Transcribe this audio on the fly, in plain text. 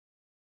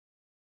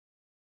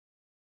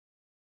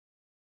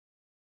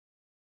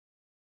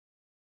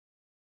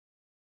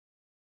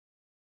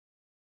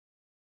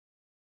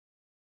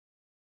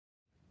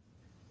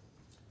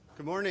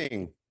Good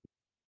morning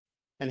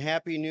and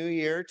Happy New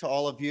Year to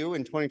all of you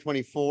in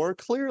 2024.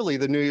 Clearly,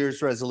 the New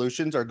Year's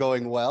resolutions are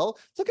going well.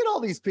 Look at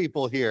all these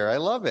people here. I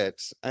love it.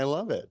 I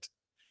love it.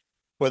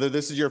 Whether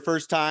this is your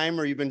first time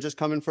or you've been just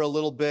coming for a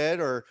little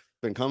bit or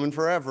been coming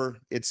forever,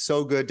 it's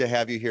so good to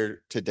have you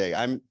here today.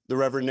 I'm the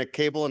Reverend Nick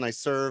Cable, and I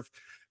serve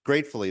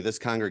gratefully this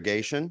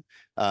congregation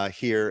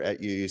here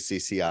at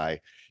UUCCI.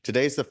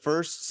 Today's the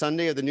first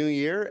Sunday of the new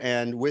year,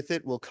 and with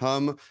it will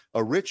come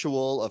a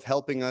ritual of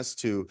helping us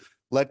to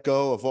let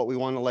go of what we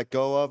want to let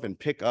go of and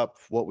pick up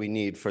what we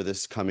need for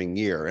this coming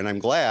year. And I'm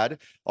glad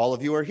all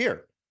of you are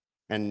here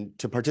and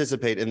to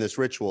participate in this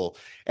ritual.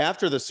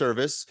 After the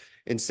service,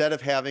 instead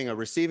of having a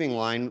receiving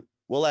line,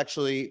 we'll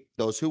actually,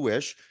 those who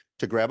wish,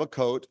 to grab a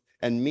coat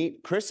and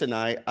meet Chris and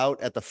I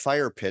out at the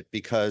fire pit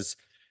because,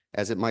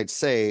 as it might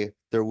say,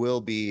 there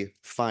will be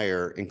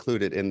fire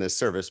included in this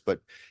service, but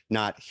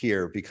not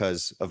here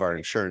because of our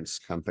insurance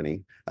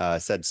company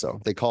said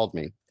so. They called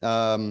me.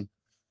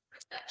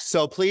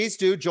 So please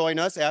do join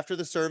us after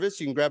the service.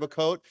 You can grab a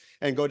coat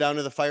and go down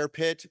to the fire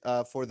pit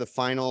for the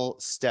final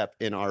step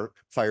in our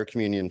fire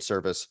communion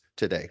service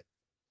today.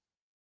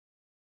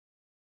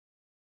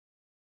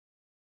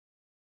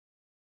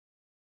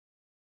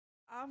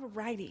 All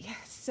righty,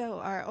 so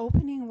our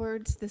opening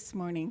words this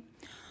morning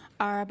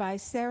are by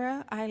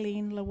Sarah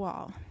Eileen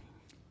Lawal,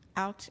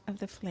 Out of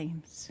the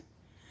Flames.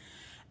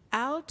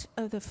 Out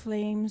of the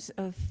flames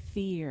of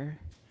fear,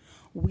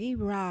 we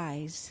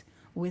rise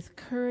with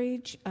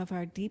courage of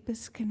our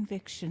deepest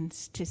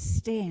convictions to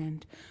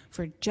stand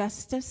for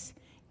justice,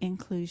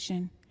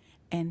 inclusion,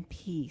 and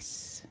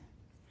peace.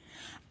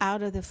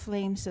 Out of the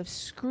flames of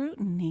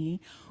scrutiny,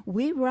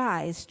 we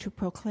rise to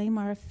proclaim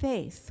our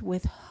faith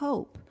with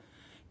hope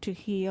to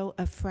heal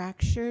a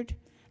fractured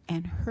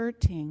and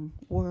hurting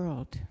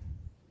world.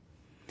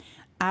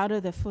 Out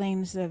of the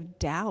flames of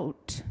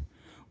doubt,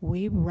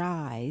 we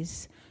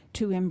rise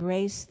to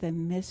embrace the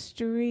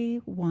mystery,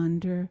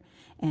 wonder,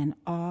 and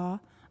awe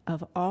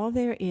of all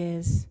there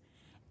is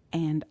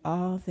and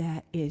all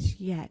that is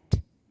yet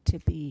to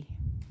be.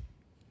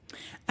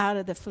 Out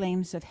of the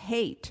flames of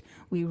hate,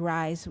 we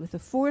rise with the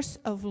force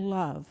of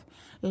love,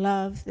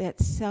 love that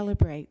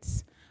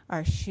celebrates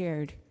our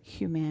shared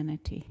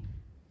humanity.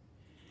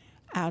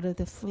 Out of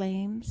the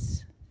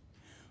flames,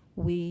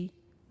 we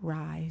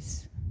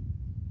rise.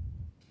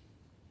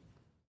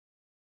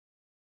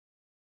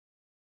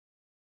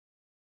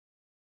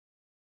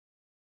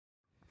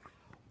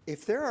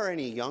 If there are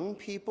any young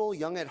people,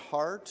 young at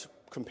heart,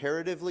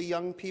 comparatively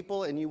young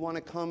people, and you want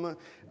to come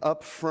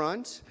up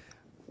front,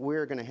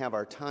 we're going to have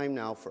our time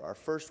now for our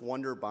first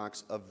Wonder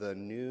Box of the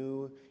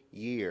new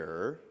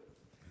year.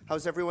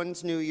 How's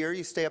everyone's new year?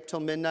 You stay up till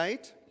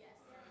midnight?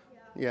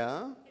 Yes.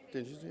 Yeah?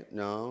 Did you?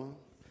 No?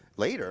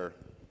 Later?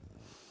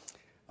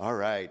 All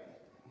right.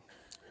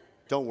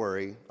 Don't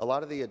worry. A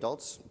lot of the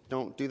adults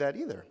don't do that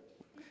either.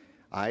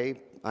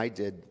 I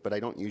did, but I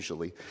don't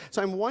usually.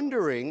 So I'm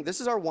wondering,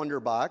 this is our Wonder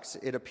Box.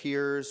 It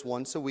appears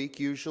once a week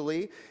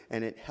usually,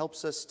 and it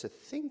helps us to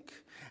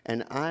think.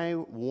 And I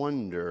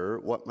wonder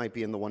what might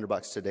be in the Wonder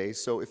Box today.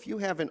 So if you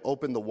haven't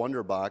opened the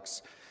Wonder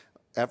Box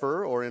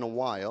ever or in a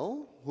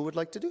while, who would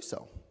like to do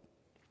so?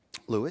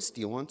 Louis,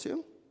 do you want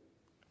to?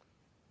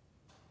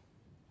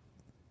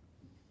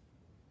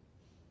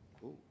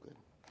 Oh, good.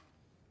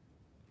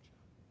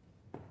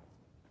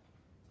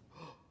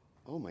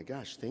 Oh my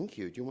gosh, thank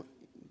you. Do you want?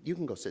 You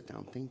can go sit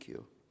down. Thank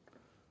you.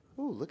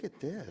 Oh, look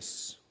at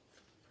this.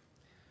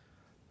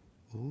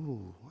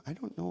 Ooh, I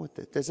don't know what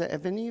that,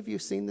 have any of you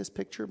seen this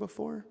picture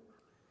before?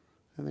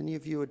 Have any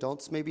of you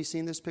adults maybe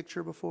seen this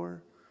picture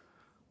before?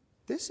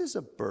 This is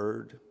a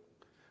bird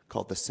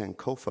called the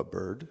Sankofa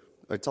bird.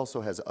 It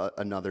also has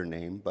another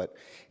name, but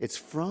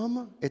it's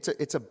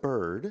a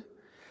bird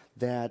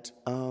that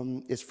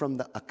is from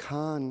the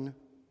Akan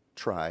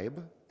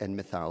tribe and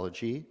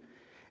mythology.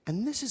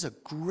 And this is a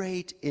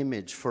great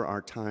image for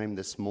our time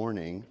this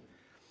morning,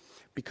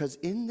 because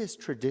in this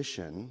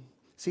tradition,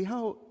 see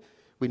how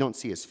we don't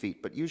see his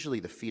feet, but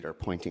usually the feet are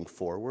pointing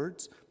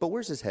forwards. But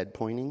where's his head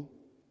pointing?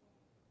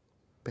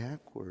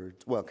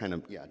 Backwards. Well, kind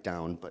of, yeah,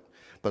 down, but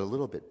a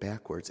little bit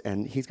backwards.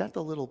 And he's got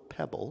the little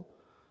pebble.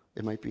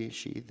 It might be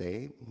she,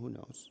 they, who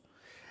knows.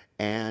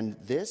 And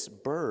this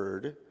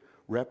bird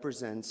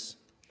represents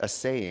a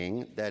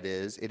saying that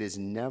is, it is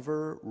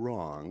never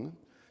wrong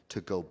to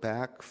go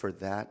back for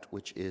that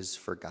which is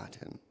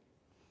forgotten.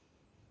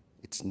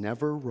 It's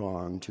never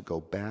wrong to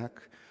go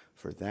back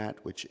for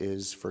that which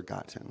is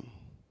forgotten.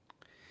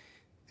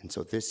 And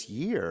so this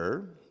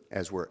year,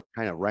 as we're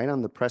kind of right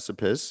on the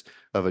precipice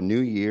of a new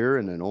year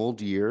and an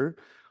old year,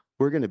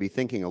 we're going to be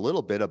thinking a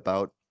little bit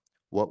about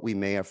what we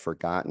may have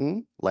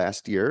forgotten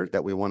last year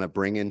that we want to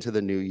bring into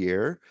the new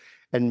year,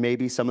 and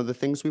maybe some of the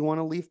things we want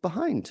to leave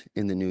behind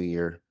in the new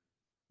year.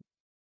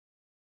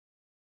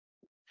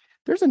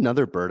 There's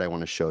another bird I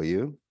want to show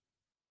you.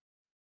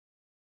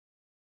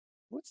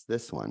 What's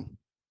this one?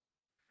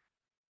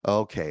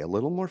 Okay, a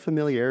little more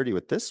familiarity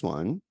with this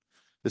one.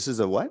 This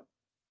is a what?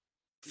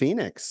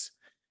 Phoenix.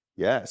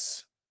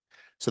 Yes.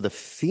 So the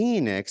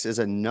phoenix is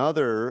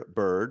another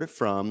bird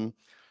from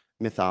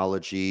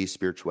mythology,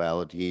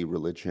 spirituality,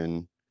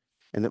 religion.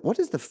 And then what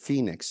is the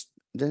phoenix?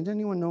 Does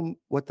anyone know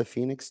what the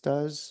phoenix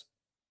does?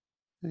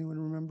 Anyone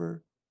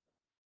remember?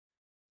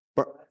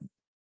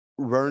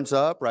 Burns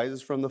up,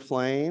 rises from the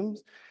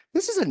flames.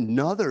 This is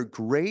another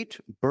great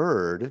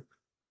bird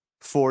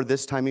for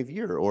this time of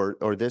year,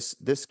 or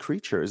this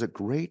creature is a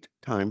great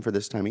time for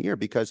this time of year,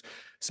 because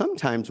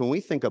sometimes when we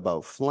think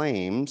about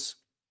flames,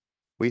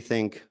 we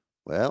think,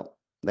 well,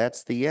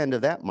 that's the end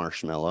of that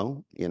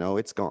marshmallow,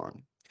 it's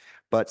gone.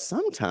 But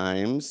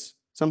sometimes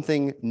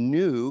something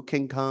new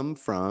can come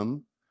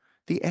from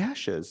the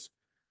ashes,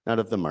 not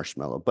of the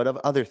marshmallow, but of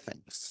other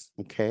things,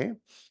 okay?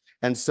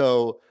 And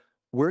so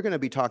we're going to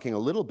be talking a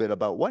little bit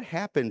about what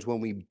happens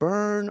when we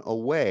burn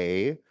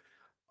away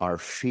our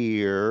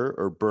fear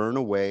or burn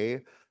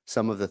away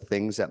some of the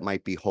things that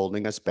might be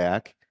holding us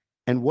back,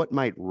 and what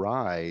might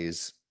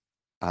rise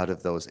out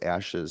of those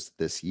ashes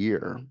this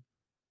year.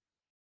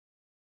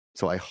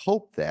 So I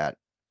hope that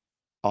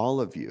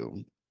all of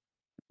you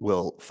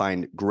will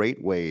find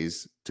great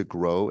ways to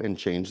grow and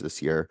change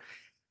this year.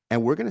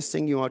 And we're going to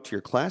sing you out to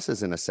your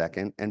classes in a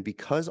second. And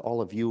because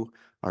all of you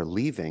are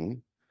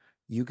leaving,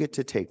 you get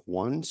to take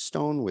one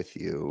stone with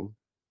you.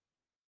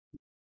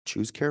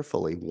 Choose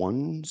carefully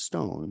one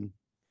stone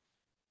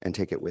and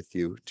take it with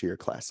you to your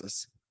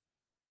classes.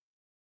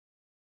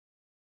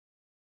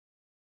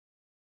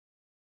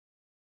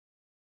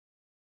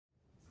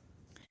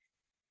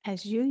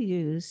 As you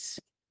use,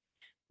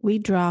 we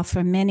draw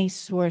from many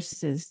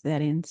sources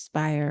that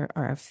inspire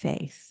our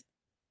faith.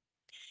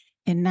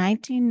 In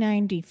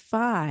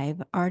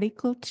 1995,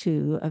 Article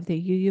 2 of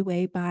the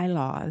UUA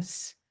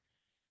bylaws,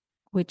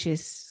 which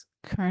is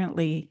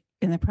currently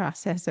in the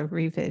process of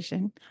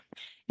revision,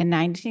 in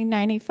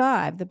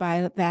 1995,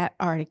 that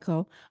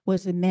article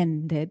was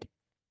amended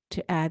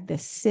to add the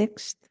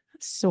sixth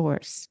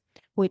source,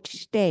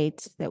 which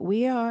states that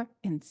we are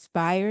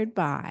inspired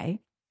by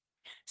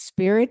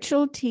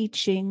spiritual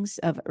teachings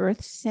of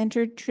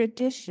earth-centered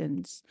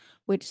traditions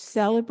which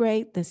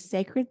celebrate the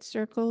sacred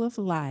circle of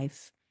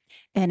life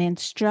and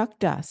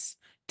instruct us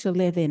to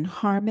live in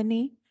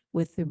harmony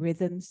with the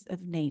rhythms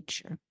of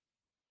nature.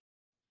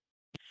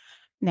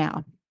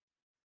 Now,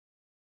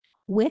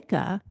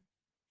 Wicca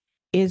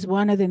is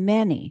one of the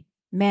many,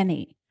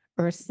 many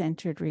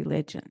earth-centered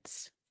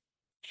religions.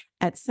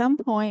 At some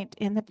point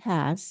in the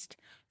past,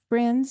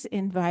 friends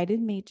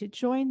invited me to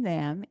join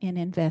them in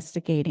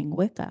investigating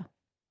Wicca.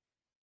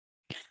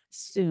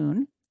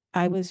 Soon,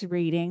 I was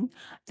reading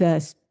The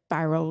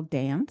Spiral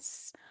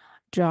Dance,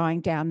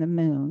 Drawing Down the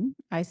Moon.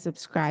 I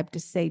subscribed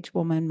to Sage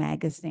Woman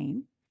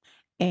magazine,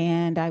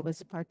 and I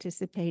was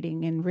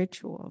participating in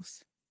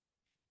rituals.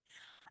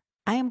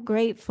 I am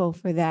grateful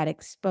for that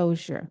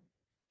exposure.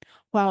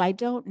 While I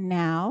don't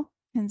now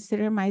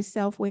consider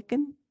myself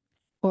Wiccan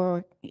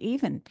or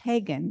even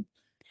pagan,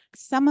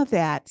 some of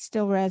that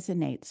still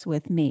resonates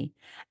with me,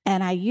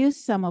 and I use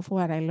some of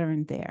what I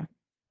learned there.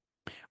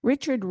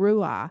 Richard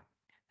Ruah,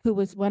 who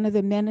was one of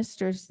the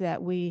ministers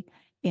that we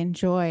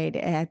enjoyed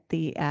at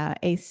the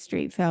 8th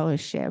Street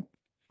Fellowship,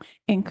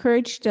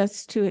 encouraged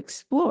us to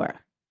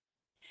explore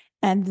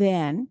and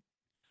then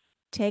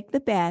take the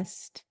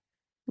best,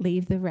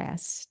 leave the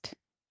rest.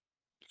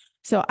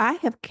 So I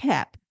have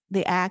kept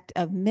the act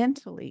of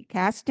mentally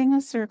casting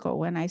a circle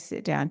when I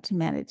sit down to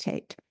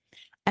meditate,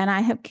 and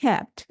I have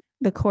kept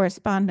the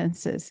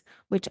correspondences,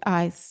 which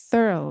I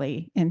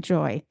thoroughly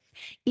enjoy.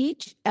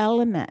 Each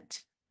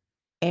element,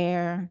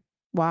 air,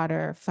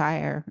 water,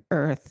 fire,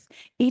 earth,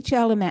 each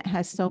element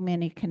has so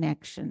many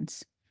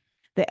connections.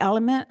 The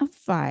element of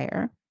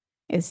fire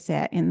is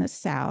set in the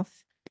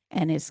south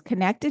and is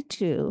connected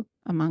to,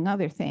 among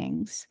other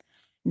things,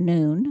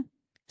 noon,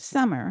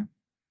 summer,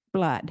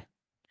 blood,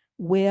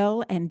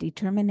 will and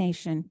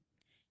determination,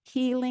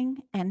 healing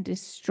and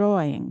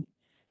destroying,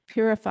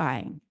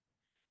 purifying,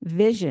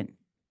 vision,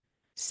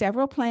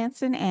 several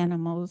plants and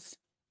animals,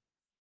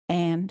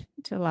 and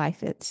to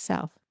life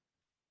itself.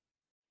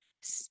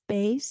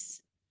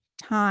 Space,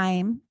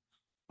 time,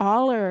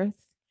 all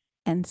earth,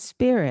 and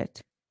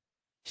spirit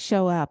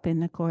show up in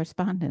the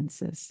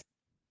correspondences.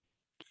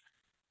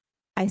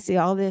 I see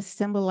all this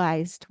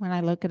symbolized when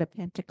I look at a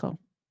pentacle.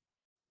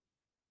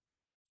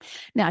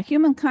 Now,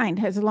 humankind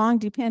has long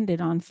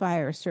depended on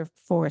fire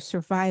for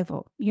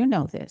survival. You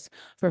know this,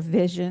 for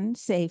vision,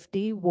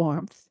 safety,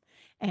 warmth,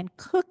 and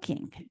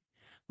cooking,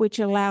 which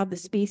allowed the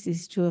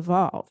species to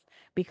evolve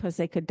because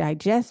they could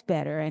digest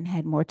better and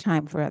had more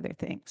time for other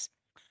things.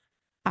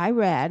 I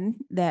read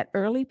that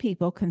early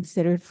people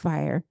considered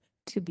fire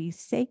to be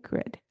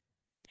sacred.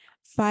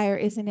 Fire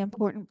is an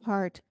important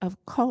part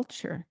of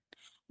culture.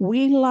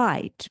 We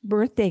light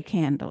birthday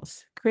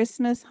candles,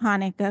 Christmas,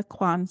 Hanukkah,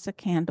 Kwanzaa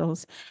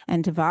candles,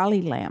 and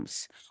Diwali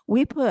lamps.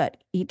 We put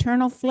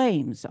eternal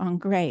flames on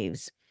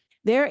graves.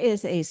 There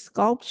is a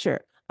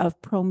sculpture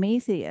of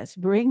Prometheus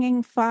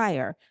bringing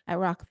fire at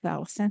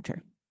Rockefeller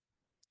Center.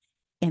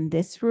 In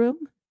this room,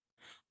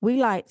 we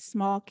light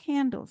small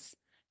candles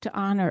to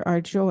honor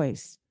our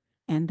joys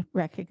and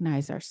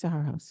recognize our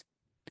sorrows.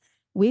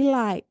 We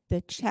light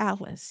the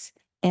chalice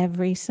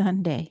every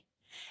Sunday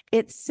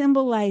It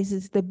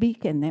symbolizes the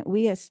beacon that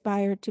we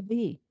aspire to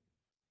be,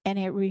 and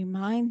it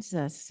reminds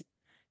us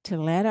to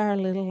let our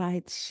little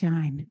lights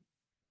shine.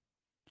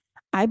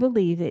 I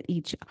believe that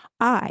each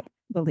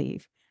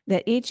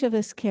of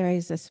us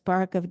carries a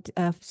spark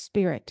of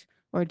spirit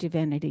or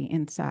divinity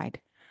inside.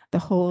 The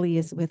holy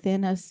is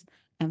within us,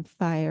 and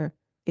fire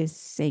is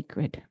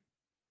sacred.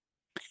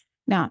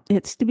 Now,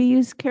 it's to be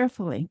used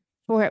carefully,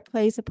 for it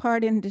plays a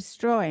part in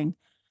destroying,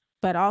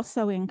 but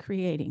also in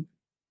creating.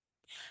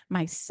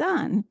 My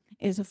son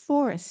is a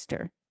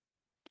forester,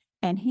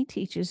 and he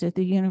teaches at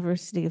the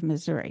University of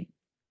Missouri.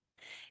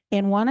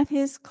 In one of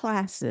his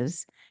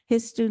classes,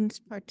 his students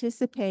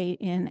participate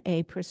in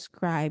a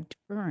prescribed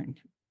burn.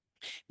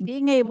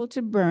 Being able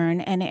to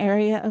burn an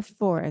area of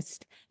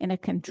forest in a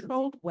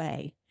controlled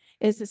way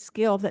is a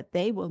skill that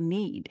they will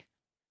need.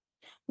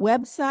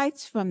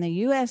 Websites from the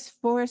U.S.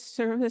 Forest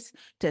Service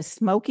to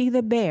Smokey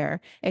the Bear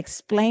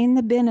explain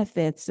the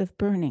benefits of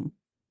burning.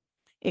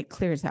 It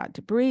clears out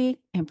debris,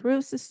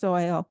 improves the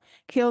soil,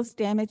 kills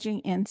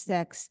damaging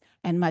insects,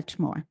 and much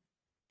more.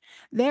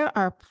 There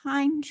are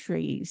pine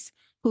trees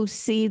whose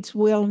seeds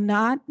will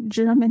not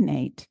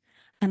germinate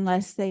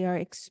unless they are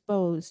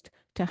exposed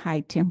to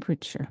high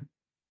temperature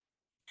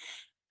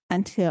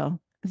until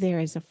there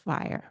is a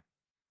fire.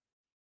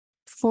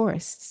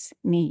 Forests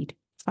need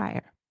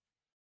fire.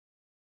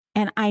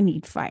 And I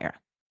need fire.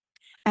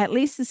 At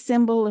least the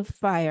symbol of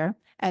fire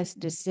as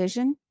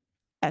decision,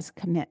 as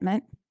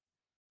commitment,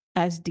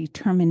 as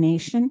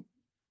determination,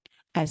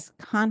 as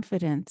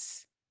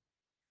confidence,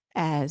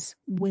 as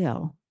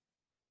will.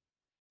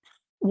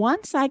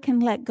 Once I can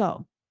let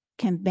go,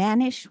 can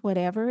banish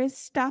whatever is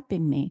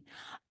stopping me,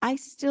 I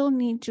still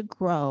need to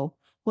grow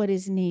what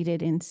is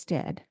needed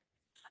instead.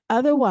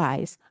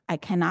 Otherwise, I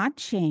cannot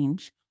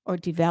change or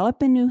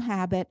develop a new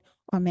habit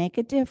or make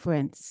a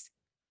difference,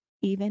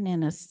 even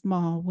in a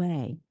small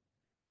way.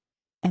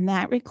 And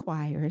that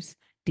requires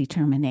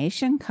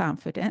determination,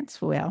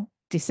 confidence, will,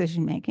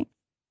 decision-making.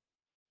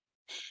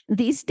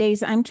 These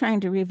days, I'm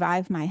trying to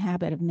revive my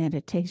habit of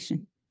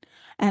meditation,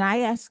 and I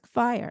ask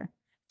fire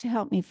to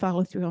help me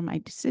follow through on my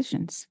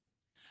decisions.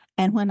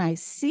 And when I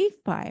see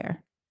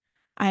fire,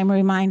 I'm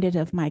reminded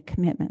of my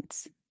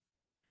commitments.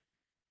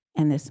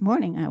 And this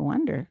morning, I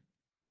wonder,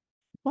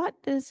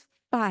 what does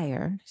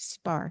fire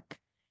spark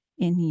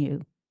in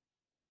you?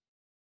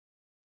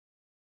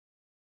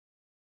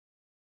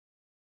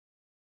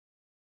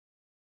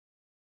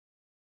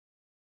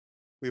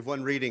 We have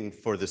one reading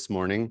for this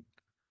morning.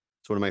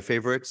 It's one of my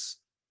favorites,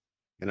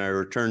 and I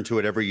return to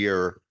it every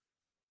year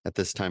at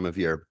this time of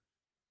year.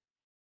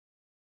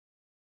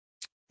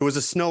 It was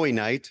a snowy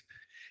night,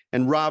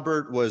 and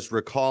Robert was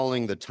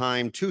recalling the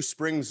time 2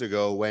 springs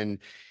ago when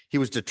he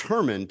was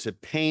determined to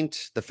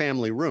paint the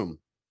family room.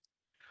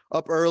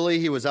 Up early,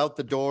 he was out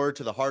the door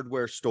to the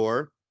hardware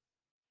store,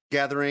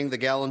 gathering the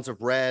gallons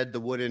of red, the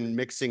wooden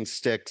mixing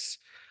sticks,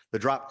 the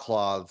drop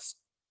cloths,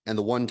 and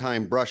the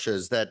one-time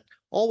brushes that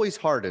always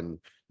harden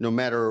no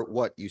matter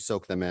what you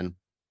soak them in.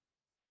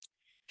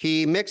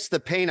 He mixed the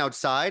paint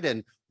outside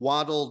and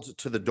waddled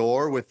to the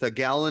door with a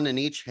gallon in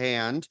each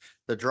hand,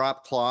 the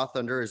drop cloth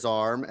under his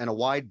arm, and a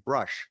wide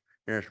brush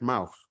in his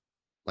mouth,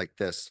 like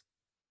this.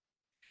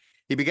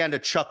 He began to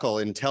chuckle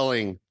in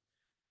telling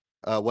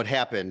what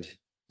happened.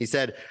 He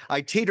said,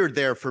 "I teetered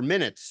there for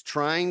minutes,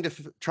 trying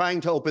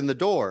to open the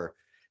door,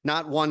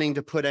 not wanting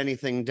to put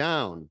anything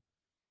down.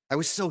 I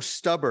was so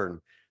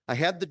stubborn. I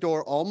had the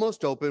door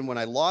almost open when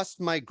I lost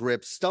my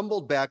grip,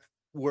 stumbled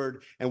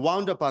backward, and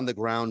wound up on the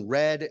ground,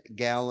 red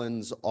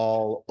gallons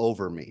all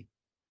over me."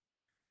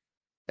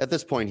 At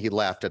this point, he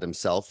laughed at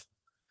himself,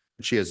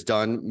 which he has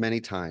done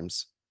many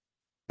times,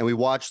 and we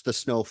watched the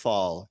snow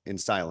fall in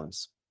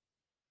silence.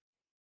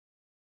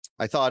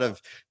 I thought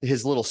of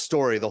his little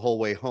story the whole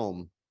way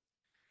home.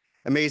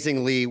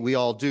 Amazingly, we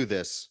all do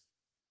this,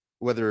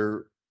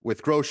 whether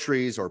with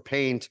groceries or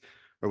paint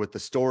or with the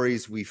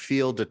stories we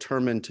feel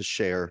determined to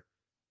share.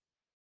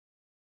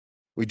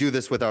 We do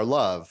this with our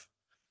love,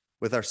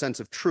 with our sense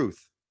of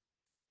truth,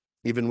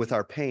 even with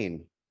our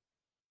pain.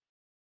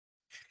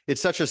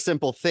 It's such a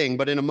simple thing,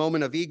 but in a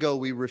moment of ego,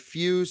 we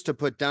refuse to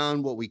put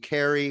down what we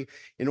carry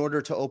in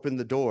order to open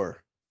the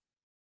door.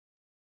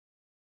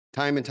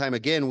 Time and time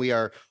again, we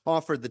are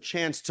offered the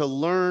chance to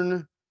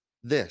learn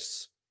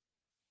this.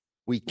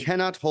 We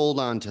cannot hold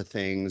on to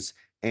things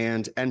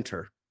and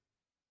enter.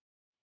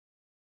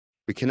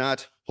 We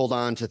cannot hold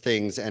on to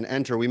things and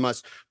enter. We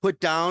must put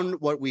down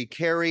what we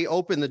carry,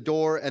 open the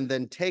door, and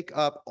then take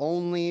up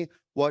only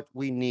what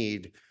we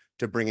need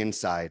to bring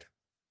inside.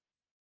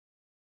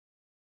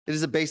 It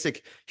is a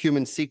basic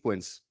human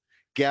sequence: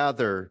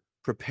 gather,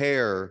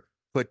 prepare,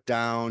 put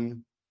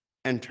down,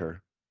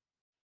 enter.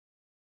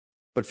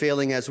 But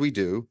failing as we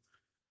do,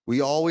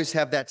 we always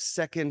have that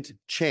second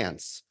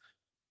chance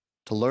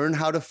to learn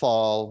how to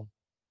fall,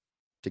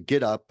 to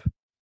get up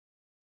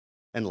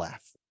and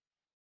laugh.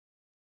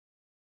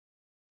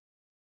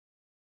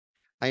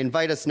 I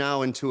invite us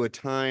now into a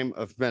time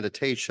of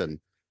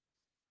meditation.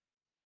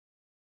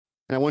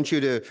 And I want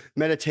you to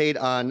meditate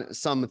on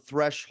some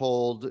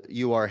threshold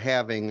you are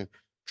having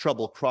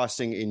trouble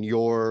crossing in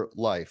your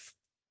life.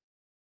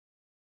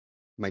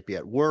 It might be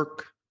at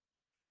work,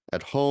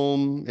 at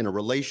home, in a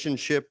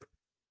relationship,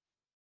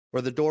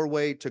 or the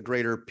doorway to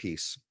greater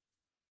peace.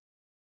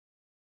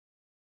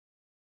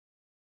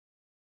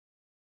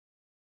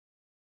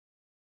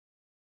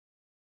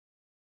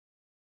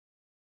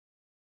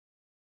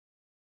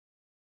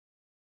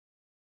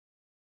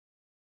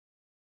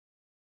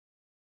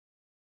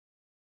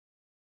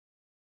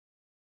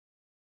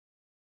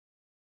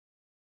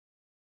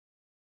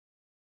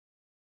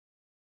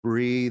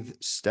 Breathe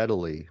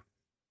steadily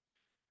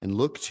and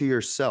look to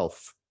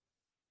yourself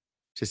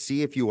to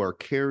see if you are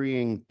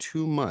carrying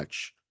too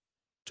much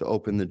to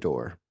open the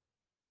door.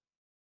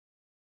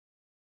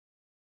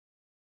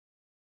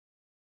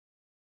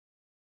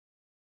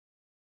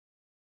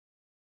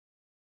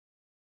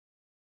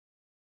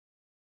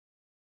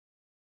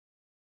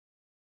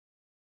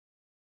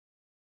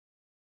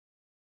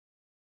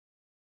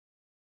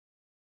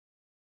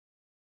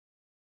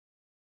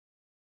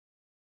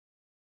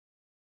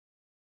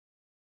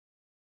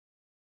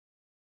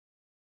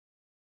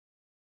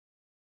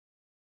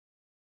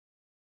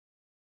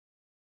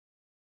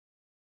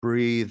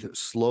 Breathe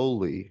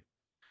slowly,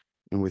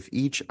 and with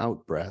each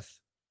out breath,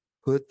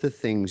 put the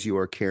things you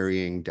are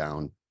carrying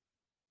down.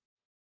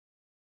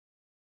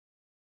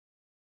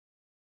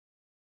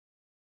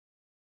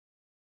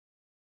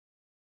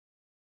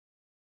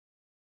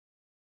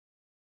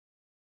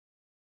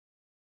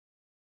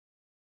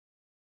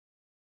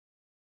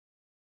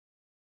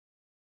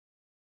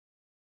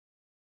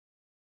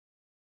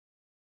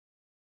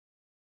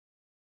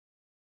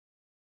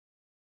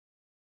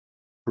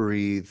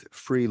 Breathe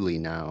freely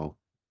now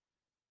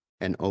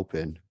and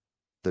open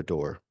the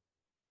door.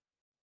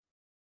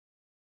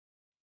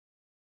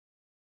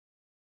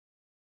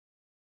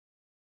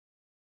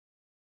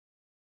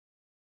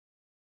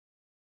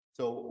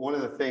 So one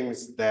of the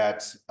things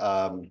that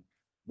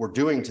we're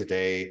doing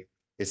today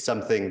is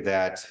something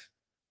that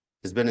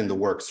has been in the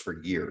works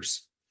for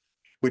years,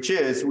 which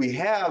is we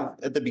have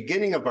at the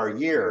beginning of our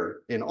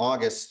year in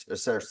August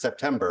or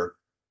September,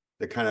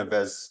 the kind of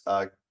as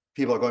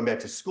people are going back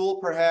to school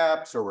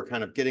perhaps, or we're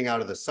kind of getting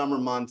out of the summer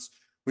months,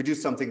 we do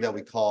something that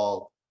we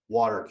call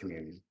water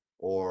communion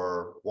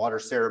or water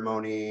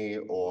ceremony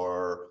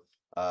or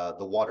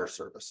the water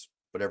service,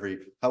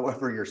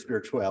 however your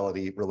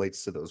spirituality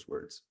relates to those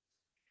words.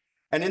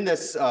 And in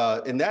this,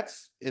 in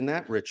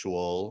that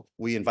ritual,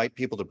 we invite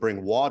people to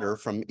bring water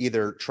from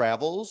either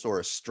travels or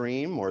a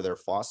stream or their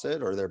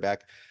faucet or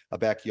a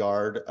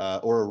backyard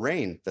or a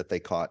rain that they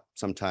caught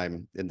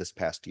sometime in this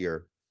past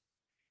year.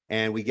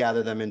 And we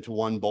gather them into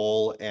one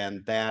bowl,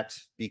 and that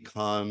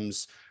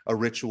becomes a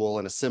ritual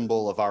and a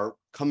symbol of our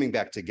coming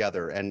back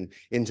together and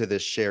into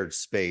this shared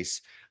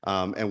space.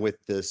 And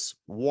with this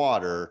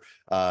water,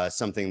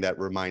 something that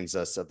reminds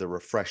us of the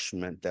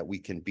refreshment that we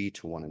can be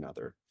to one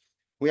another.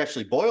 We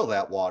actually boil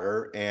that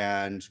water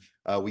and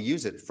we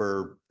use it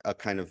for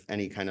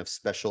any kind of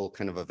special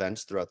kind of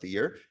events throughout the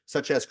year,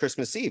 such as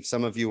Christmas Eve.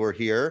 Some of you were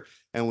here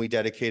and we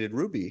dedicated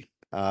Ruby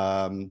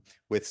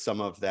with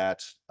some of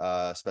that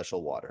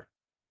special water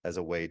as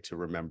a way to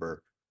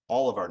remember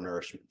all of our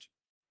nourishment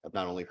of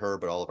not only her,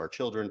 but all of our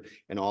children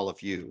and all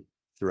of you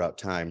throughout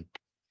time.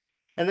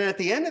 And then at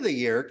the end of the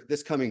year,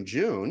 this coming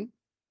June,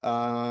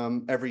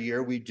 every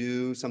year we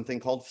do something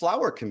called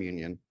flower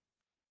communion,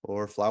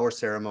 or flower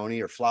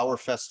ceremony, or flower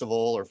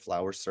festival, or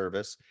flower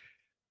service.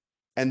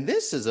 And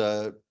this is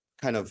a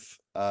kind of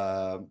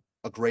a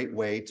great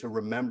way to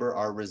remember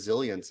our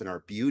resilience and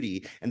our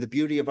beauty and the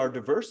beauty of our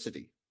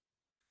diversity,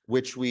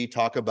 which we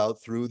talk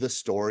about through the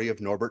story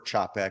of Norbert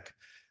Čapek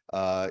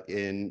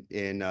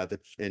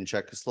in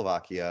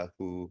Czechoslovakia,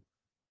 who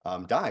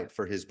died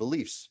for his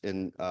beliefs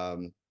in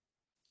the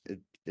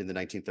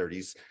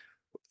 1930s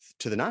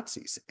to the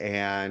Nazis,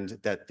 and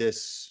that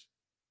this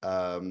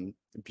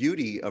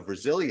beauty of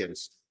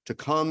resilience to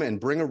come and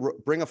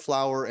bring a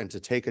flower and to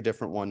take a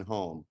different one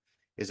home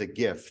is a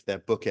gift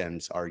that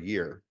bookends our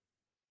year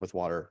with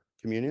water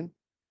communion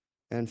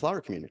and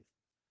flower communion.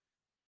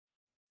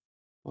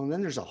 Well, and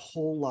then there's a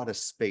whole lot of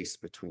space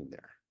between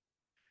there.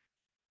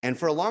 And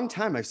for a long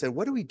time, I said,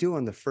 what do we do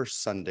on the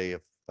first Sunday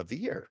of the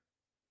year?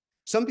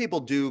 Some people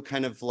do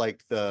kind of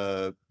like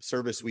the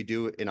service we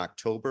do in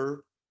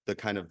October, the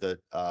kind of the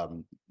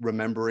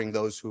remembering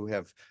those who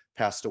have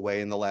passed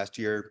away in the last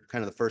year,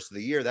 kind of the first of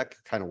the year, that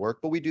could kind of work,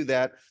 but we do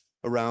that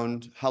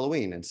around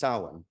Halloween and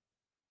Samhain.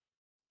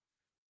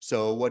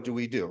 So what do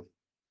we do?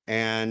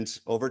 And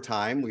over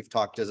time, we've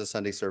talked as a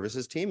Sunday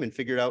services team and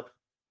figured out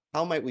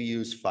how might we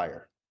use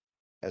fire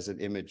as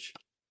an image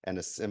and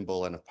a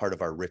symbol and a part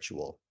of our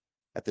ritual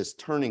at this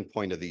turning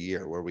point of the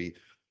year where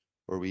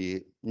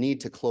we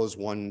need to close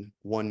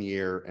one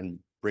year and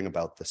bring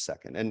about the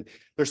second. And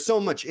there's so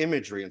much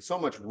imagery and so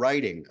much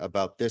writing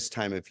about this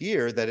time of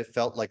year that it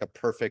felt like a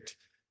perfect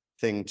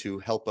thing to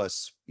help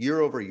us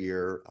year over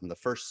year on the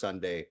first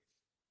Sunday,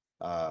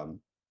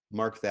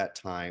 mark that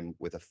time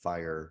with a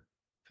fire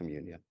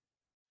communion.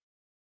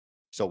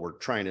 So we're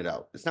trying it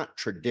out. It's not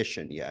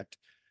tradition yet.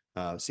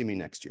 See me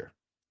next year.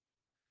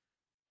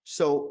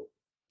 So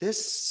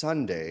this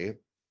Sunday,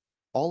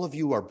 all of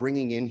you are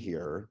bringing in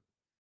here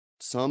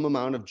some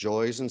amount of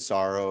joys and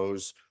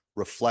sorrows,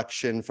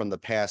 reflection from the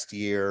past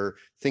year,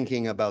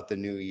 thinking about the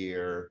new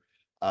year.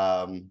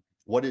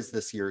 What is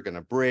this year going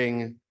to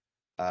bring?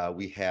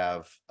 We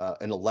have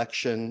an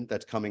election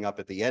that's coming up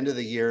at the end of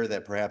the year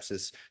that perhaps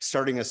is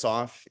starting us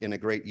off in a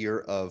great year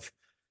of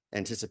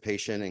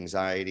anticipation,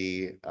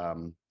 anxiety,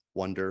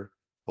 wonder,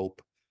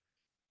 hope.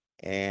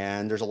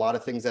 And there's a lot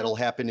of things that'll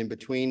happen in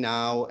between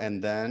now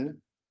and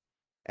then.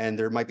 And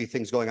there might be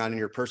things going on in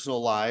your personal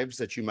lives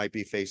that you might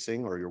be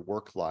facing, or your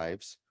work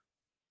lives.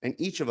 And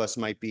each of us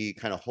might be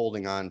kind of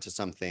holding on to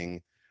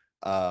something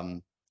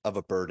of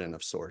a burden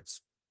of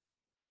sorts,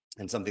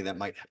 and something that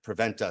might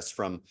prevent us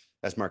from,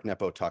 as Mark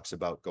Nepo talks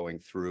about, going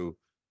through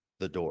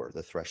the door,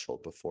 the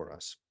threshold before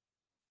us.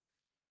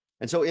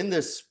 And so in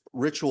this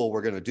ritual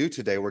we're going to do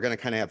today, we're going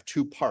to kind of have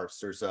two parts.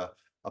 There's a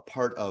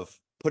part of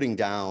putting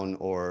down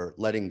or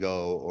letting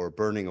go or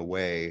burning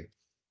away,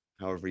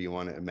 however you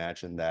want to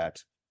imagine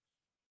that.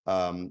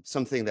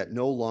 Something that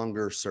no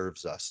longer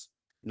serves us,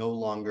 no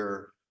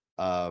longer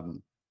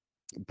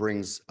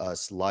brings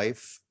us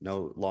life,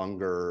 no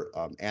longer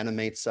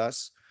animates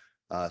us,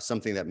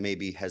 something that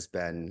maybe has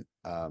been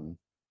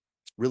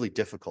really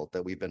difficult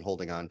that we've been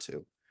holding on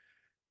to.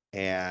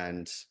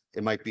 And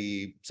it might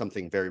be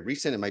something very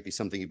recent. It might be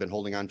something you've been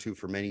holding on to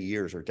for many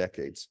years or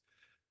decades.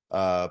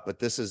 But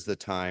this is the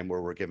time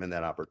where we're given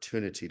that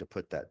opportunity to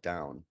put that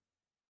down.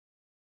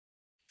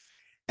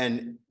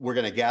 And we're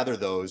going to gather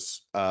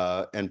those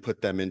and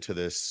put them into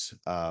this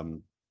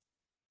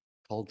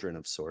cauldron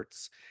of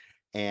sorts.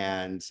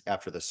 And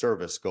after the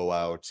service, go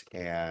out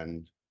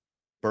and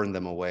burn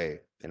them away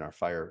in our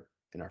fire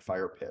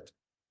pit.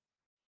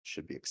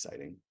 Should be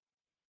exciting.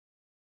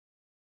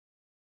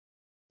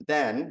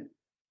 Then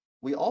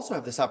we also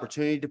have this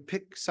opportunity to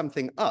pick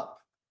something up,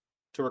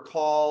 to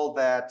recall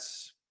that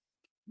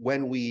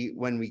when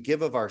we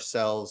give of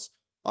ourselves,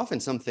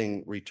 often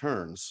something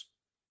returns.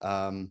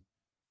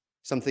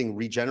 Something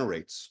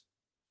regenerates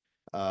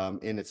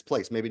in its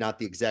place. Maybe not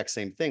the exact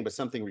same thing, but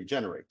something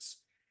regenerates.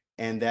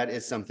 And that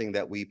is something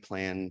that we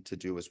plan to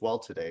do as well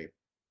today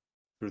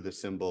through the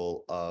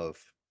symbol of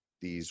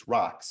these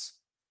rocks,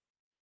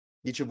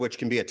 each of which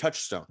can be a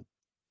touchstone,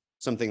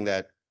 something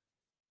that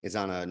is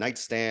on a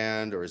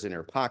nightstand or is in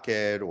your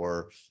pocket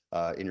or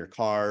in your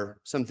car,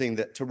 something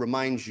that to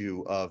remind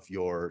you of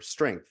your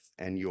strength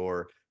and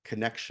your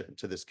connection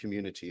to this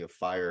community of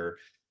fire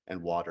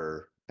and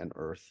water and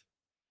earth.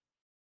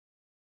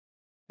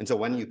 And so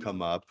when you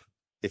come up,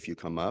 if you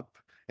come up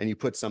and you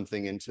put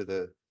something into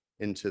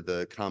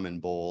the common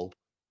bowl,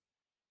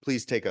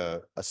 please take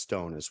a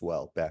stone as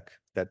well, Beck,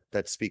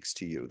 that speaks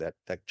to you, that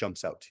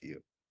jumps out to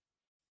you.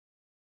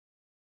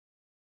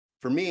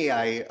 For me,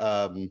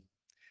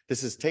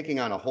 this is taking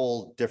on a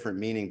whole different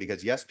meaning,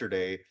 because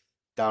yesterday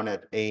down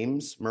at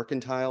Ames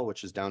Mercantile,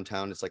 which is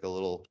downtown, it's like a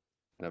little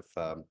kind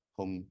of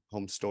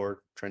home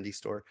store, trendy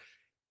store.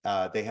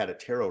 They had a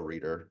tarot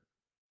reader,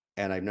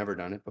 and I've never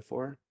done it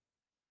before.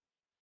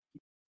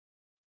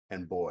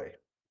 And boy,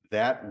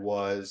 that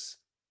was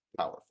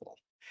powerful.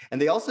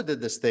 And they also did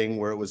this thing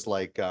where it was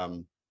like a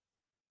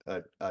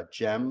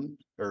gem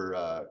or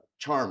a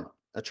charm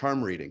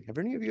reading. Have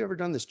any of you ever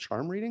done this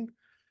charm reading?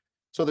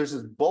 So there's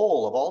this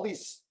bowl of all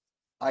these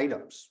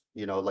items,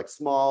 like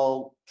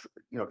small,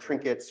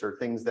 trinkets or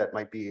things that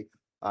might be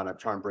on a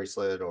charm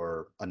bracelet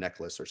or a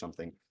necklace or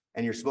something.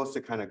 And you're supposed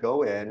to kind of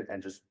go in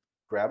and just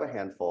grab a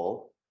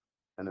handful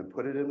and then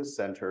put it in the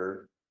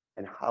center,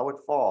 and how it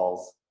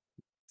falls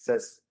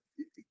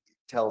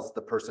tells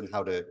the person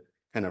how to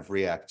kind of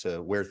react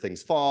to where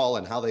things fall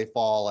and how they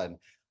fall. And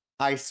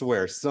I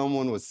swear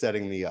someone was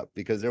setting me up,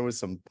 because there was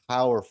some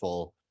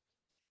powerful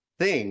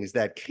things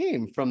that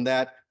came from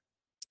that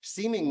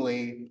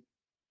seemingly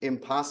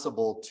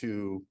impossible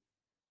to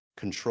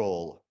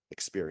control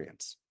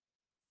experience.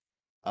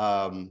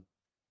 It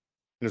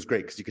was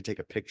great because you could take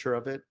a picture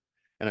of it,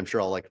 and I'm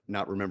sure I'll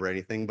not remember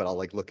anything, but I'll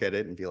look at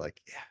it and be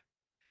like, yeah.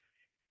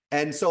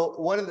 And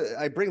so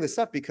I bring this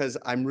up because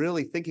I'm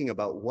really thinking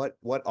about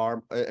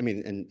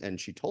and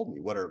she told me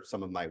what are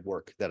some of my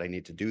work that I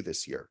need to do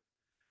this year.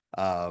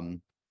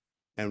 And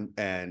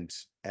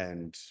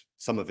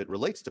some of it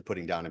relates to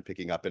putting down and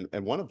picking up.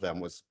 And one of them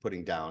was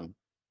putting down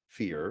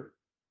fear,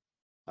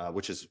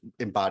 which is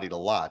embodied a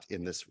lot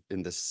in this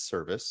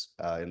service,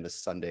 in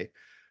this Sunday.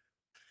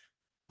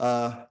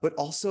 But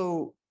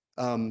also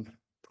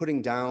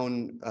putting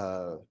down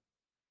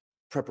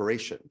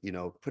preparation,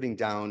 putting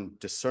down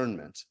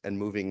discernment and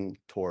moving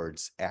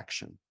towards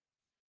action,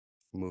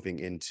 moving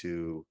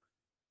into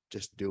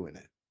just doing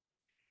it.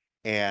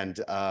 And,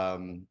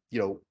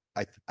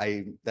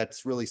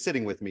 that's really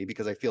sitting with me,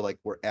 because I feel like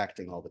we're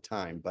acting all the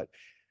time, but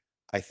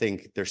I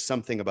think there's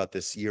something about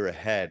this year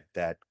ahead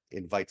that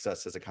invites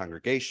us as a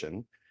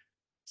congregation,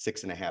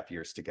 6.5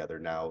 years together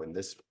now in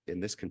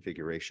this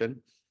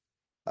configuration,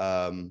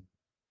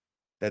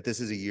 that this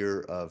is a year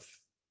of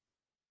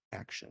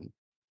action,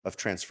 of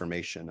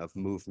transformation, of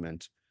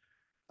movement.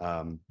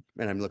 And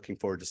I'm looking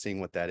forward to seeing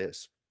what that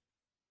is.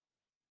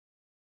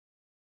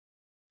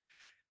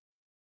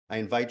 I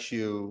invite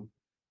you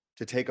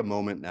to take a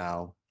moment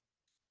now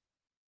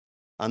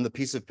on the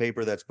piece of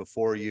paper that's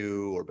before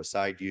you or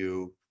beside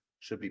you,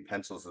 should be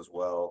pencils as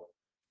well.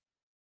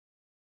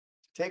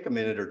 Take a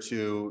minute or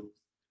two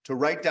to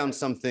write down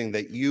something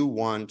that you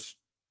want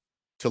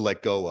to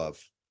let go of.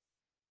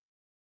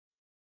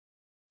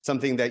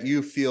 Something that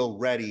you feel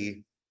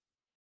ready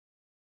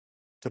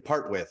to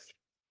part with.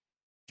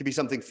 It could be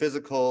something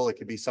physical, it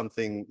could be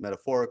something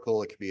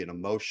metaphorical, it could be an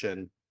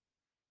emotion.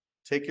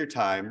 Take your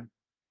time.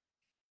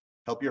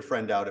 Help your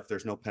friend out if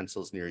there's no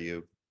pencils near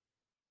you.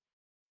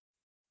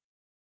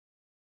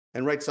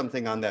 And write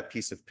something on that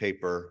piece of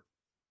paper.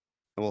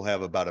 And we'll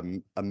have about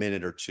a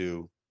minute or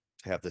two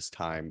to have this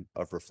time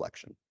of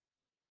reflection.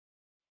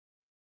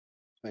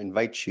 I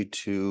invite you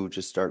to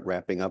just start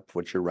wrapping up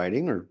what you're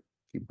writing, or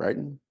keep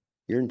writing.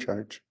 You're in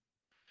charge.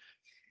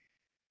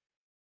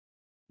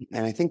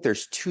 And I think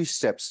there's 2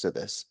 steps to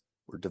this.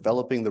 We're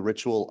developing the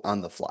ritual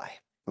on the fly.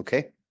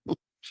 Okay? Hope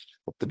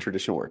the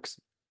tradition works.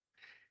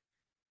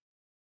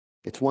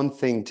 It's one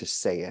thing to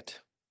say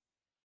it.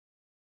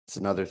 It's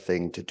another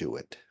thing to do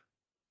it.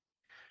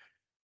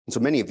 And so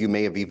many of you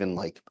may have even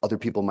other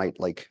people might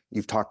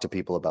you've talked to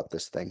people about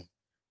this thing.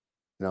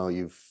 You know,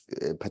 you've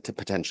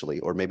potentially,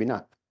 or maybe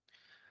not.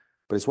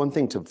 But it's one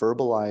thing to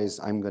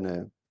verbalize, I'm going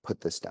to put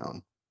this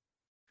down.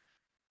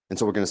 And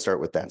so we're going to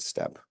start with that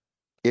step.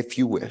 If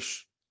you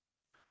wish,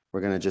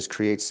 we're going to just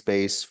create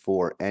space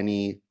for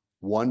any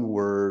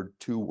 1-word,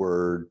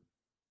 2-word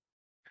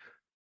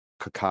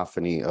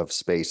cacophony of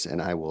space,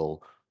 and I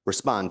will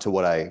respond to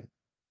what I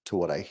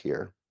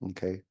hear.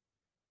 Okay.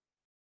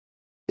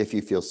 If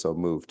you feel so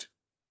moved,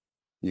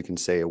 you can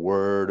say a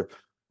word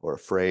or a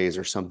phrase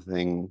or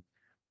something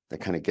that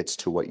kind of gets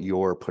to what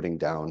you're putting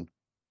down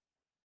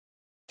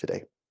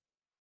today.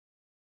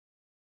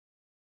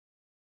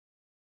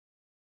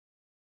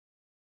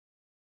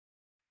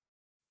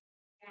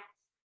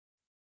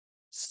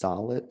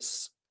 Solid,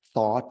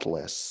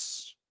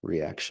 thoughtless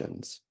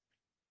reactions.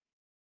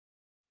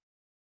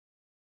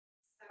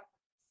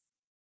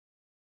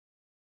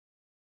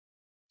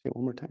 Say it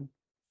one more time.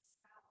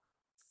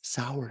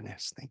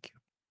 Sourness, thank you.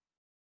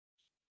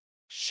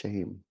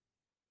 Shame.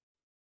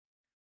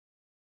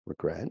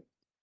 Regret.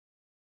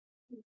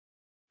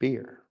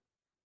 Fear.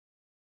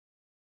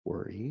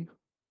 Worry.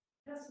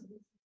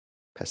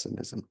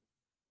 Pessimism.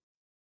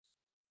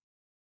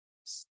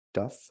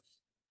 Stuff.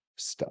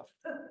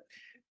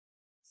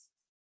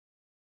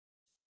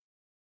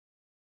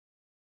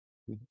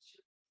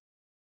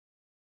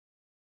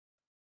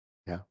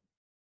 Yeah.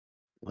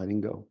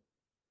 Letting go.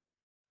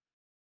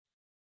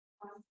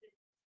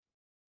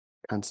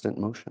 Constant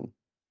motion.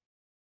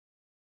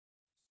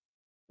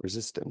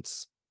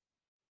 Resistance.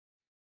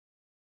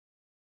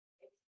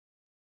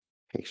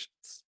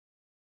 Patience.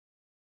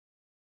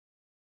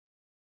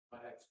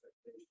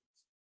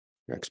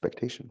 Your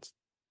expectations.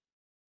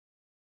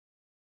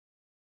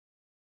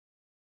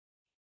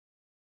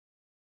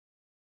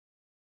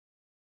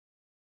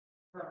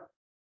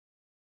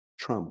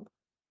 Trump.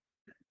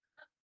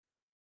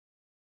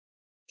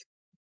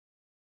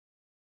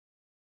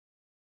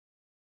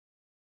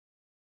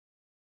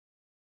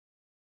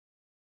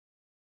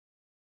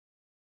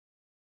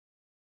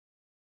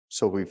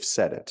 So we've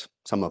said it,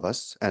 some of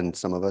us, and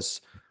some of us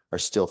are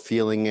still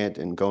feeling it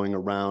and going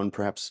around.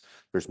 Perhaps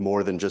there's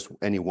more than just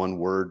any one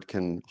word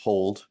can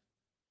hold,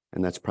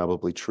 and that's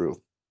probably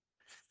true.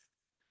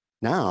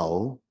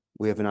 Now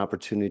we have an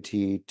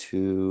opportunity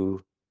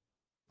to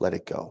let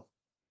it go.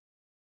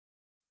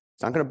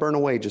 It's not going to burn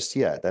away just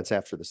yet. That's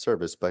after the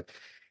service, but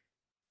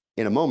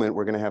in a moment,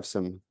 we're going to have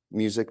some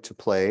music to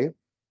play.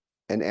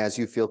 And as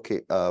you feel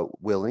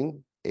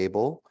willing,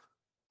 able,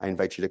 I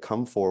invite you to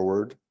come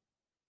forward,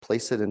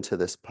 place it into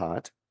this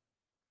pot,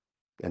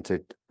 and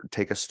to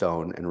take a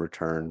stone and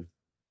return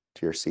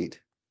to your seat.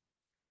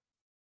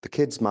 The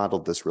kids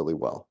modeled this really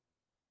well,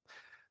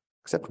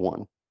 except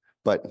one,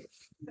 but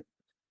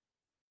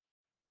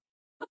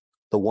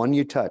the one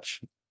you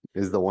touch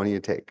is the one you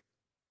take.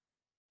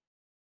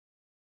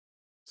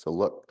 So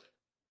look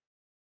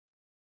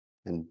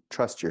and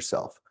trust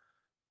yourself.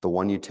 The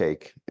one you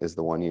take is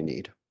the one you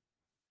need.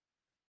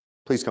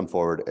 Please come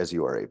forward as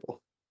you are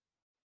able.